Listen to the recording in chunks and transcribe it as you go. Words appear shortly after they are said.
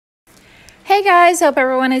Hey guys, hope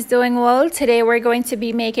everyone is doing well. Today we're going to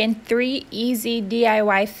be making 3 easy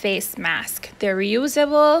DIY face masks. They're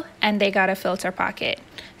reusable and they got a filter pocket.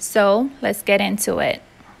 So let's get into it.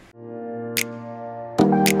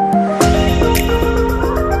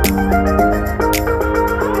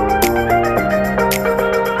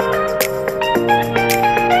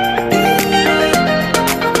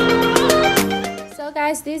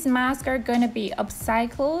 These masks are going to be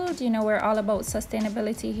upcycled. You know, we're all about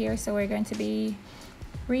sustainability here, so we're going to be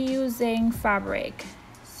reusing fabric.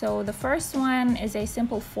 So the first one is a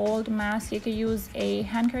simple fold mask. You could use a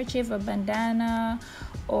handkerchief, a bandana,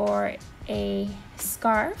 or a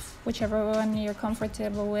scarf, whichever one you're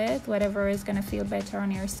comfortable with, whatever is going to feel better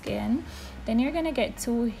on your skin. Then you're going to get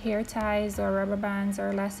 2 hair ties or rubber bands or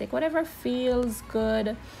elastic, whatever feels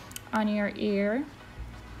good on your ear.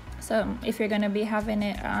 So if you're going to be having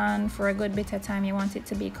it on for a good bit of time, you want it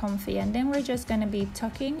to be comfy. And then we're just going to be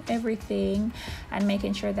tucking everything and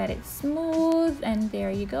making sure that it's smooth. And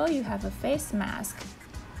there you go, you have a face mask.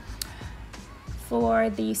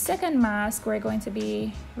 For the second mask, we're going to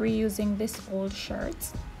be reusing this old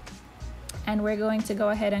shirt. And we're going to go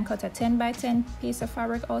ahead and cut a 10 by 10 piece of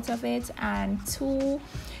fabric out of it and 2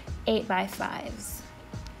 8 by 5s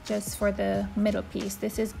just for the middle piece.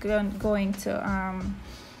 This is going to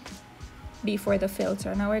be for the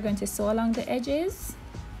filter. Now we're going to sew along the edges,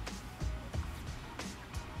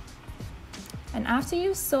 and after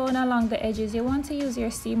you've sewn along the edges, you want to use your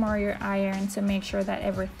seam or your iron to make sure that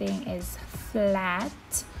everything is flat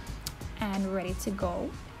and ready to go.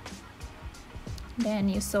 Then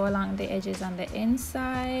you sew along the edges on the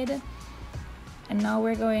inside, and now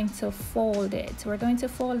we're going to fold it. We're going to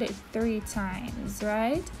fold it 3 times,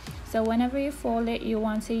 right? So whenever you fold it, you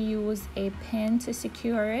want to use a pin to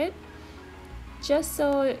secure it, just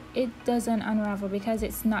so it doesn't unravel, because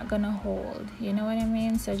it's not gonna hold, you know what I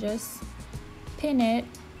mean? So just pin it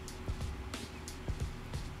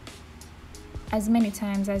as many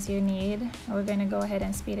times as you need. We're gonna go ahead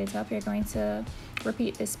and speed it up. You're going to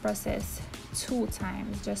repeat this process 2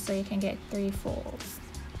 times just so you can get 3 folds.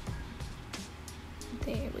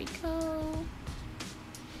 There we go.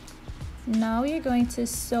 Now you're going to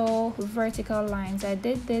sew vertical lines. I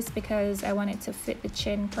did this because I wanted to fit the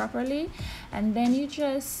chin properly. And then you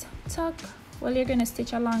just tuck, well, you're going to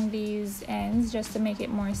stitch along these ends just to make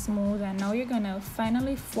it more smooth. And now you're going to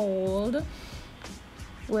finally fold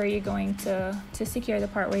where you're going to secure the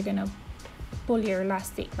part where you're going to pull your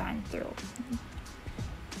elastic band through.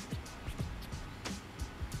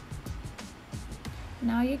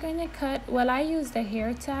 Now you're going to cut, well, I use the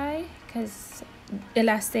hair tie because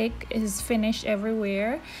elastic is finished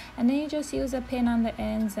everywhere, and then you just use a pin on the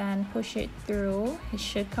ends and push it through. It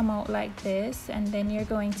should come out like this, and then you're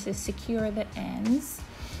going to secure the ends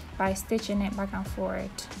by stitching it back and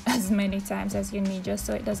forth as many times as you need, just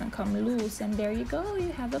so it doesn't come loose. And there you go, you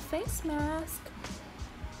have a face mask.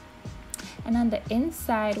 And on the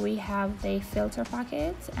inside we have the filter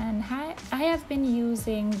pockets, and I have been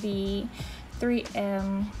using the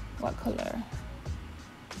 3M, what color?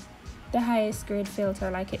 The highest grade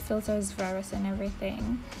filter, like it filters virus and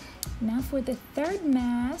everything. Now for the third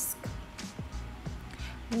mask,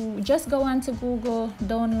 just go on to Google,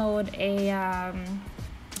 download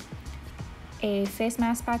a face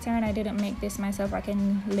mask pattern. I didn't make this myself, I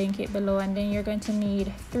can link it below. And then you're going to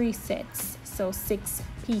need 3 sets, so 6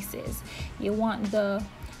 pieces. You want the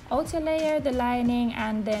outer layer, the lining,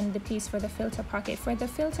 and then the piece for the filter pocket. For the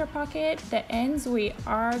filter pocket, the ends, we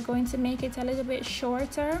are going to make it a little bit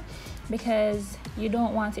shorter because you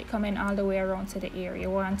don't want it coming all the way around to the ear. You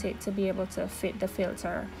want it to be able to fit the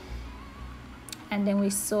filter. And then we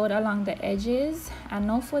sewed along the edges. And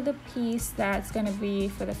now for the piece that's going to be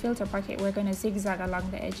for the filter pocket, we're going to zigzag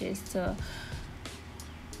along the edges to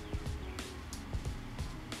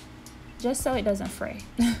just so it doesn't fray.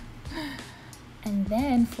 And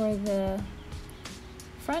then for the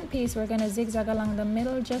front piece, we're going to zigzag along the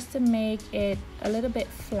middle just to make it a little bit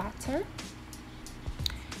flatter,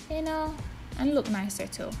 you know, and look nicer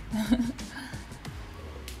too.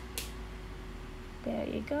 There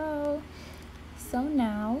you go. So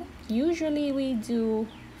now, usually we do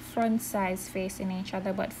front sides facing each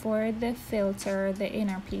other, but for the filter, the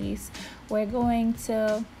inner piece, we're going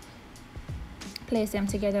to place them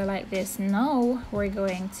together like this. Now we're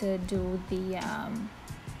going to do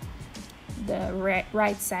the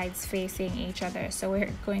right sides facing each other. So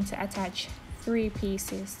we're going to attach 3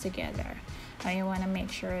 pieces together. Now you want to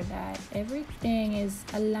make sure that everything is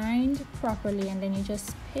aligned properly, and then you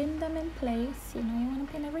just pin them in place. You know, you want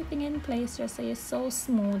to pin everything in place just so you sew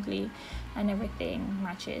smoothly and everything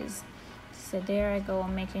matches. So there I go,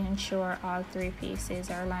 making sure all 3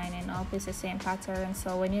 pieces are lining up. It's the same pattern,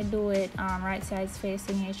 so when you do it right sides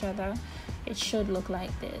facing each other, it should look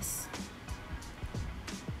like this.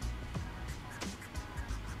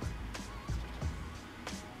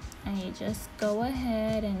 And you just go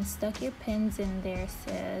ahead and stuck your pins in there,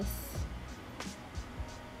 sis.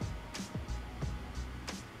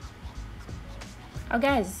 Oh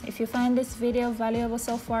guys, if you find this video valuable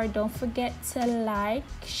so far, don't forget to like,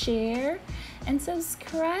 share, and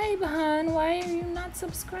subscribe, hon. Why are you not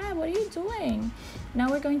subscribed? What are you doing? Now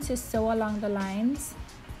we're going to sew along the lines,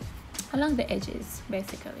 along the edges,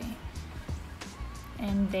 basically.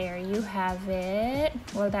 And there you have it.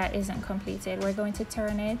 Well, that isn't completed. We're going to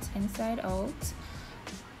turn it inside out.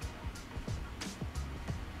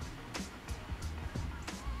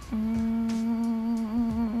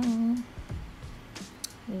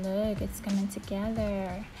 Look, it's coming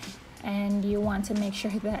together. And you want to make sure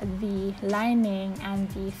that the lining and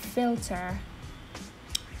the filter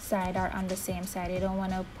side are on the same side. You don't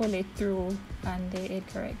want to pull it through on the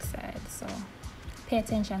incorrect side. So pay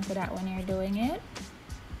attention to that when you're doing it.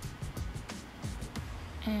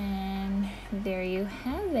 And there you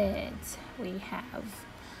have it. We have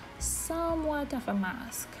somewhat of a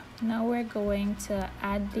mask. Now we're going to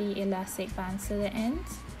add the elastic bands to the end,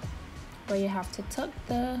 where you have to tuck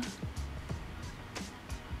the,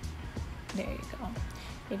 there you go.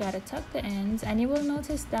 You gotta tuck the ends, and you will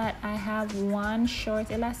notice that I have one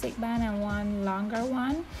short elastic band and one longer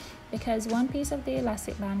one, because one piece of the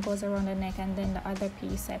elastic band goes around the neck, and then the other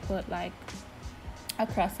piece I put like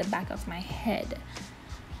across the back of my head.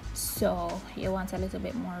 So you want a little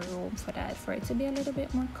bit more room for that, for it to be a little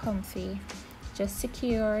bit more comfy. Just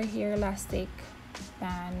secure your elastic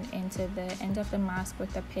band into the end of the mask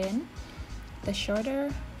with a pin. The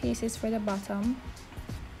shorter piece is for the bottom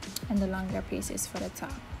and the longer piece is for the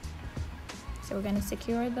top. So we're going to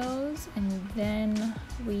secure those and then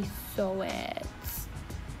we sew it.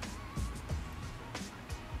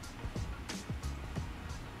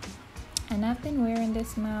 And I've been wearing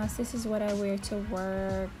this mask. This is what I wear to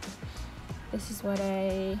work. This is what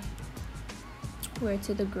I wear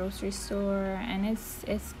to the grocery store, and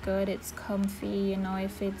it's good, it's comfy. You know,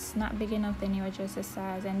 if it's not big enough, then you adjust the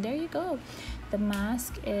size, and there you go. The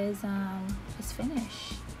mask is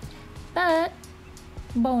finished. But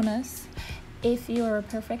bonus, if you're a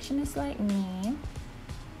perfectionist like me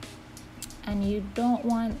and you don't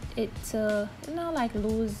want it to, you know, like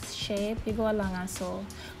lose shape, you go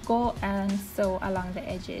and sew along the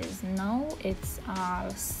edges. No, it's all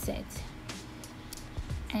set.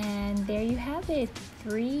 And there you have it,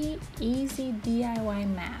 3 easy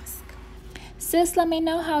DIY masks. Sis, let me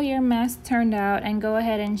know how your mask turned out, and go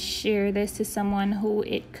ahead and share this to someone who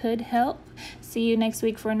it could help. See you next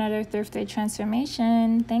week for another thrifted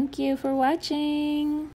transformation. Thank you for watching.